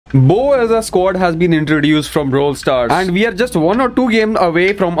Bo as a squad has been introduced from Brawl Stars, and we are just 1 or 2 games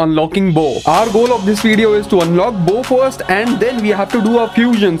away from unlocking Bo. Our goal of this video is to unlock Bo first, and then we have to do a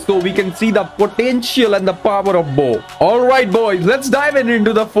fusion so we can see the potential and the power of Bo. Alright boys, let's dive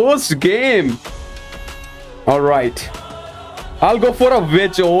into the first game. Alright. I'll go for a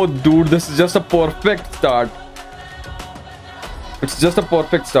witch. Oh dude, this is just a perfect start. It's just a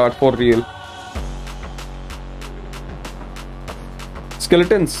perfect start for real.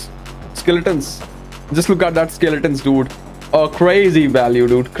 Skeletons. Just look at that skeletons, dude. A crazy value,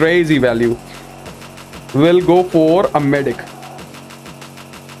 dude. Crazy value. We'll go for a medic.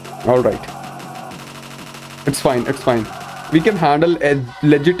 Alright. It's fine. We can handle a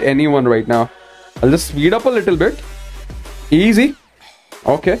legit anyone right now. I'll just speed up a little bit. Easy.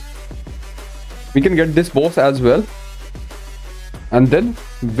 Okay. We can get this boss as well. And then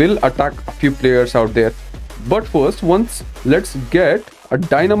we'll attack a few players out there. But first, let's get a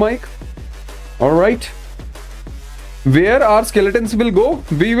dynamite. Alright. Where our skeletons will go?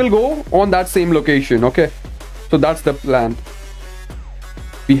 We will go on that same location. Okay. So that's the plan.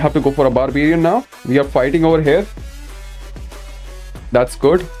 We have to go for a barbarian now. We are fighting over here. That's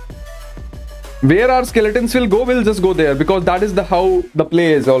good. Where our skeletons will go, we'll just go there. Because that is how the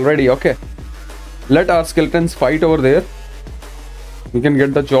play is already. Okay. Let our skeletons fight over there. We can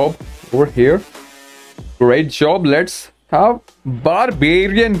get the job over here. Great job. Let's have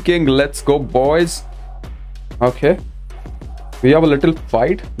Barbarian King. Let's go, boys. Okay. We have a little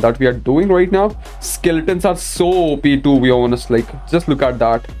fight that we are doing right now. Skeletons are so OP to be honest. Like, just look at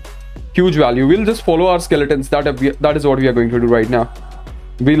that. Huge value. We'll just follow our skeletons. That is what we are going to do right now.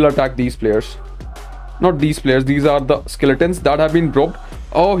 We'll attack these players. Not these players. These are the skeletons that have been dropped.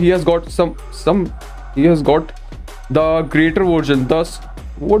 Oh, he has got he has got the greater version. Thus,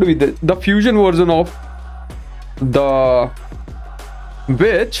 the fusion version of the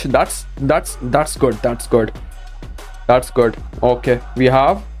witch. That's good. Okay, we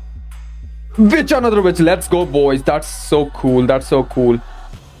have witch, another witch. Let's go, boys. That's so cool.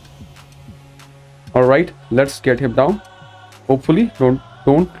 All right, let's get him down. Hopefully,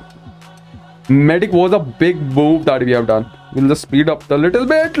 don't. Medic was a big move that we have done. We'll just speed up a little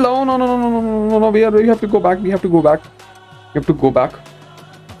bit. No. We have to go back. We have to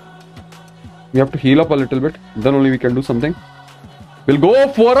heal up a little bit. Then only we can do something. We'll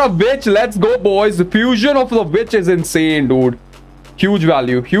go for a witch. Let's go, boys. The fusion of the witch is insane, dude. Huge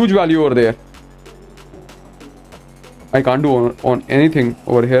value over there. I can't do on anything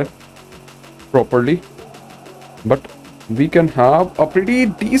over here properly, but we can have a pretty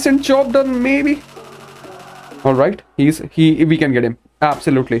decent job done, maybe. All right, we can get him.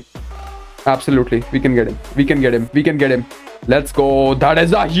 Absolutely. We can get him. Let's go. That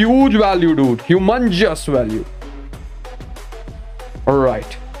is a huge value, dude. Humongous value. All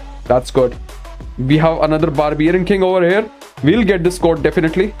right, that's good. We have another Barbarian King over here. We'll get this squad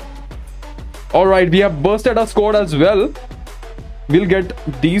definitely. All right, we have bursted our squad as well. We'll get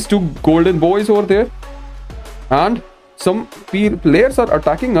these 2 golden boys over there. And some players are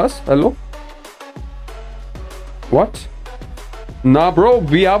attacking us. Hello? What? Nah, bro.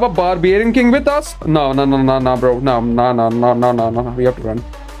 We have a Barbarian King with us. No, bro. No. We have to run.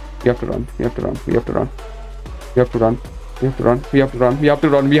 We have to run. We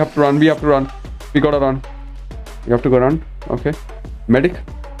gotta run. We have to go run. Okay. Medic.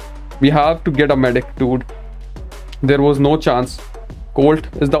 We have to get a medic, dude. There was no chance. Colt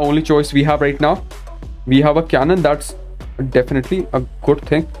is the only choice we have right now. We have a cannon. That's definitely a good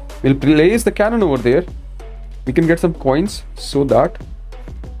thing. We'll place the cannon over there. We can get some coins so that...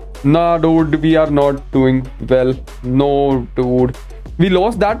 Nah, dude, we are not doing well. No, dude. We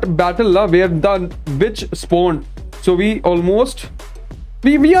lost that battle where the witch spawned. So we almost...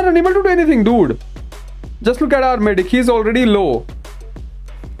 We are unable to do anything, dude. Just look at our medic. He's already low.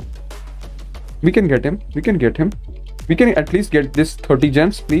 We can get him. We can at least get this 30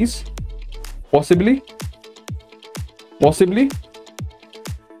 gems, please. Possibly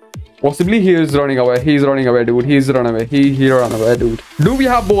he is running away. He's running away, dude. He ran away, dude. Do we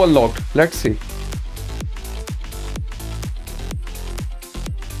have Bo unlocked? Let's see.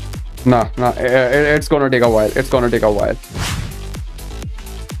 Nah. It's gonna take a while.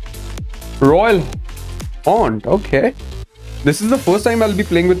 Royal Hound. Okay. This is the first time I'll be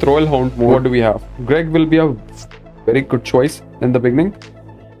playing with Royal Hound mode. What do we have? Greg will be a very good choice in the beginning.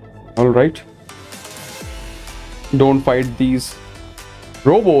 All right. Don't fight these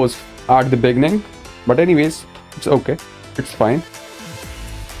robos at the beginning, but anyways, it's okay. It's fine.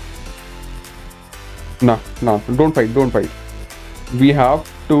 No, don't fight. We have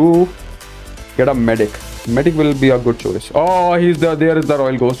to get a medic. Medic will be a good choice. Oh, he's there. There is the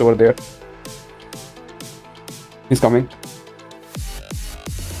Royal Ghost over there. He's coming.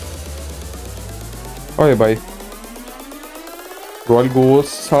 Oh, yeah, bye. Royal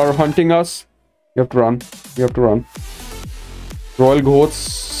Ghosts are hunting us. You have to run. You have to run. Royal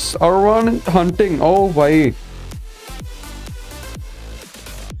Ghosts are hunting. Oh, bye.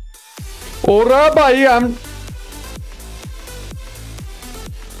 Ora, bye. I'm...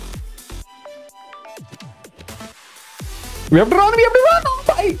 We have to run. We have to run. Oh,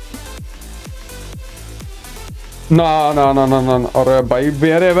 bye. No. Or bye.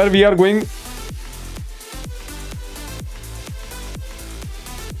 Wherever we are going...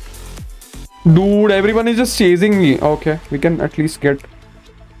 Dude, everyone is just chasing me. Okay, we can at least get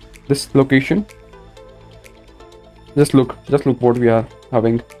this location. Just look what we are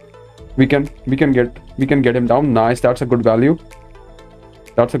having. We can get him down. Nice, that's a good value.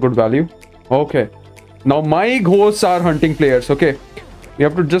 That's a good value. Okay, now my ghosts are hunting players. Okay, we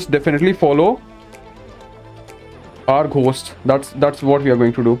have to just definitely follow our ghost. That's what we are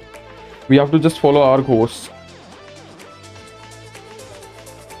going to do. We have to just follow our ghosts.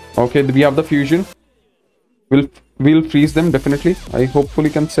 Okay, we have the fusion. We'll freeze them definitely. I hopefully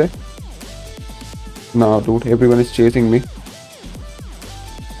can say. No, dude, everyone is chasing me.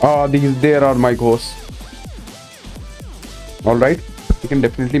 Ah, there are my ghosts. All right, we can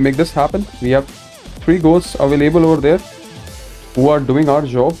definitely make this happen. We have 3 ghosts available over there who are doing our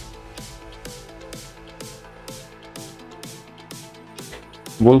job.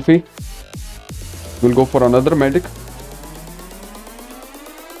 Wolfie will go for another medic.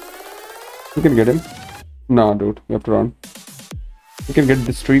 You can get him. Nah, dude, you have to run. You can get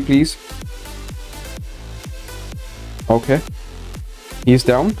this tree, please. Okay. He's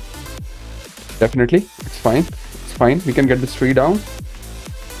down. Definitely. It's fine. It's fine. We can get this tree down.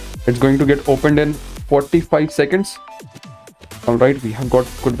 It's going to get opened in 45 seconds. Alright, we have got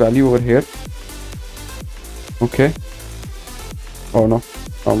good value over here. Okay. Oh no.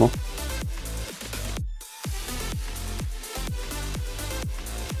 Oh no.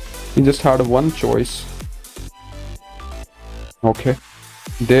 We just had one choice. Okay,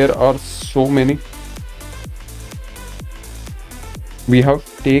 there are so many. We have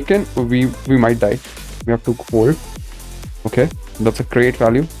taken. We might die. We have to hold. Okay, that's a great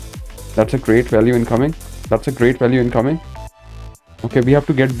value. That's a great value incoming. That's a great value incoming. Okay, we have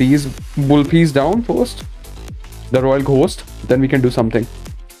to get these Wolfies down first. The Royal Ghost. Then we can do something.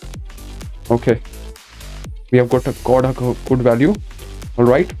 Okay, we have got a good value. All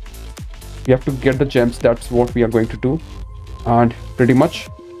right. We have to get the gems. That's what we are going to do, and pretty much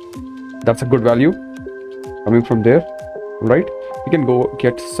that's a good value coming from there. Right, we can go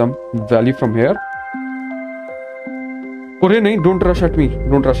get some value from here. Don't rush at me.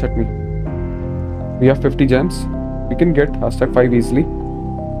 Don't rush at me. We have 50 gems. We can get #5 easily.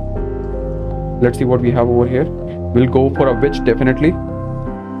 Let's see what we have over here. We'll go for a witch definitely.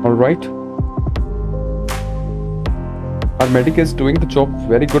 All right, our medic is doing the job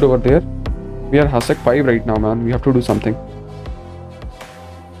very good over there. We are #5 right now, man. We have to do something.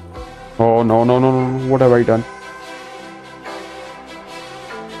 Oh, no. What have I done?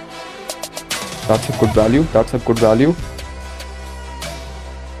 That's a good value. That's a good value.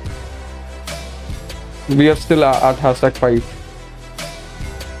 We are still at #5.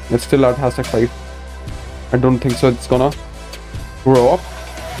 It's still at #5. I don't think so. It's gonna grow up.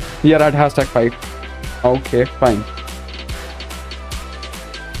 We are at #5. Okay, fine.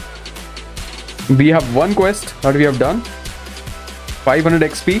 We have one quest that we have done. 500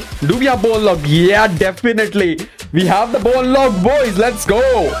 XP. Do we have bone log? Yeah, definitely. We have the bone log, boys. Let's go.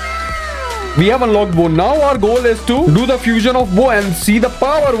 We have unlocked bow. Now our goal is to do the fusion of bow and see the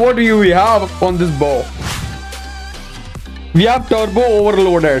power. What do we have on this bow? We have turbo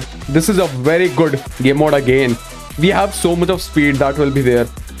overloaded. This is a very good game mode again. We have so much of speed that will be there.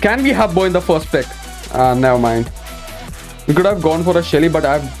 Can we have bow in the first pick? Never mind. We could have gone for a Shelly, but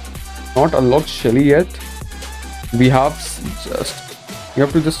I've not unlocked Shelly yet. We have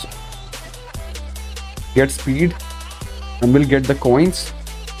to just get speed and we'll get the coins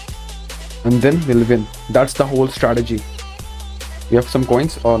and then we'll win. That's the whole strategy. We have some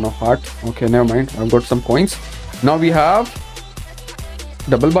coins. Oh no, heart. Okay, never mind. I've got some coins. Now we have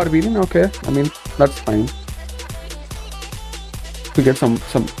double barbarian. Okay, I mean that's fine. To get some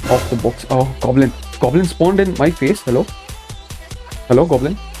off the box. Oh, goblin. Goblin spawned in my face. Hello. Hello,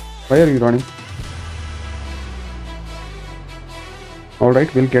 goblin. Why are you running?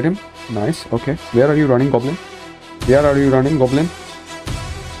 Alright, we'll get him. Nice. Okay. Where are you running, goblin? Where are you running, goblin?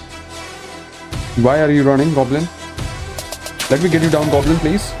 Why are you running, goblin? Let me get you down, goblin,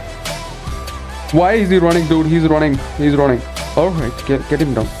 please. Why is he running, dude? He's running. He's running. All right, get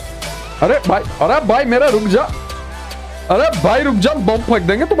him down. अरे भाई मेरा रुक जा. अरे भाई रुक जा. Bomb फेंक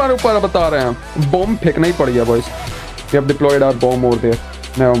देंगे तुम्हारे ऊपर, बता रहे हैं. बॉम्ब फेंकना ही पड़ेगा boys. We have deployed our bomb over there.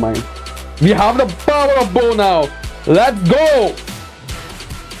 Never mind. We have the power of bow now. Let's go.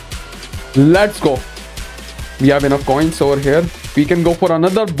 Let's go. We have enough coins over here. We can go for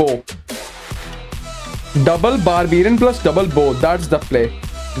another bow. Double barbarian plus double bow. That's the play.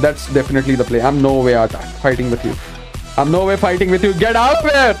 That's definitely the play. I'm no way fighting with you. I'm no way fighting with you. Get out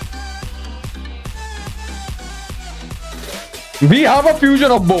there. We have a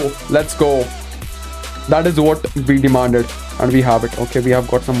fusion of bow. Let's go. That is what we demanded. And we have it. Okay, we have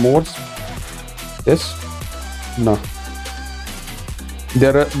got some more. This? No.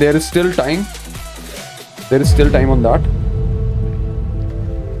 There is still time. There is still time on that.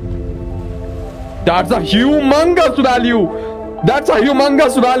 That's a humongous value. That's a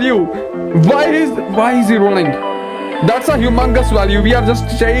humongous value. Why is he rolling? That's a humongous value. We are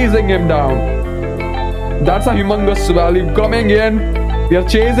just chasing him down. That's a humongous value coming in. We are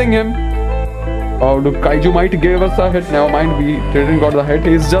chasing him. Oh, the Kaiju might give us a hit. Never mind, we didn't got the hit.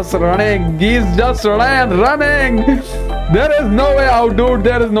 He's just running. He's just running. There is no way out, dude.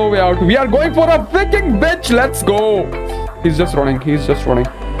 There is no way out. We are going for a freaking bitch. Let's go. He's just running. He's just running.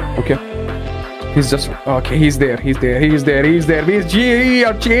 Okay. He's just... Okay, he's there. He's there. He's there. He's there. We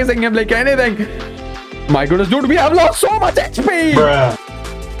are chasing him like anything. My goodness, dude. We have lost so much HP. Bruh.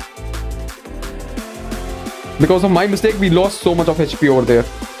 Because of my mistake, we lost so much of HP over there.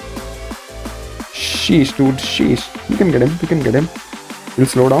 Sheesh, dude. Sheesh. We can get him. We can get him. We'll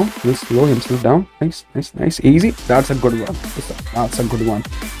slow down. We'll slow himself down. Nice, nice, nice. Easy. That's a good one. That's a good one.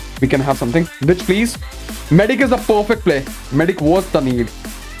 We can have something. Bitch, please. Medic is the perfect play. Medic was the need.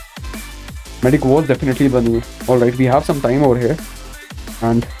 Medic was definitely the need. Alright, we have some time over here.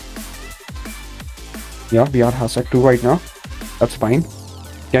 And... yeah, we are hashtag 2 right now. That's fine.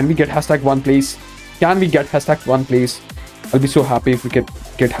 Can we get hashtag 1, please? Can we get hashtag 1, please? I'll be so happy if we get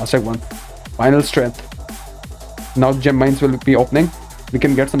hashtag 1. Final strength. Now gem mines will be opening. We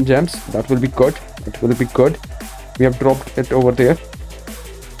can get some gems. That will be good. That will be good. We have dropped it over there.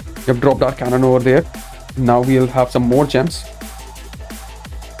 We have dropped our cannon over there. Now we'll have some more gems.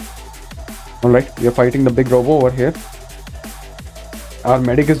 Alright, we are fighting the big robo over here. Our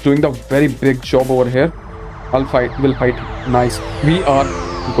medic is doing the very big job over here. We'll fight. Nice. We are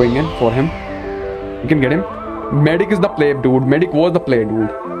going in for him. We can get him. Medic is the play, dude. Medic was the play, dude.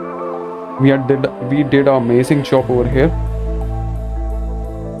 We did an amazing job over here.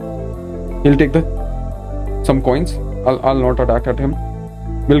 He'll take some coins. I'll not attack at him.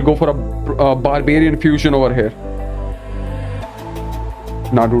 We'll go for a barbarian fusion over here.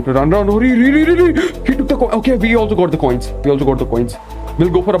 Nah, dude, run. He took the coin. Okay, we also got the coins. We'll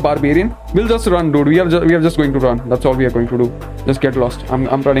go for a barbarian. We'll just run, dude. We are just going to run. That's all we are going to do. Just get lost. I'm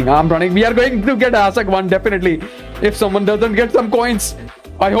running. We are going to get hashtag 1 definitely. If someone doesn't get some coins,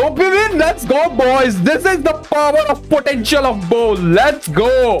 I hope we win. Let's go, boys. This is the power of potential of bow. Let's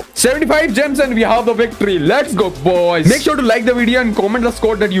go. 75 gems and we have the victory. Let's go, boys. Make sure to like the video and comment the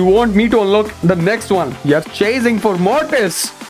score that you want me to unlock the next one. We are chasing for Mortis.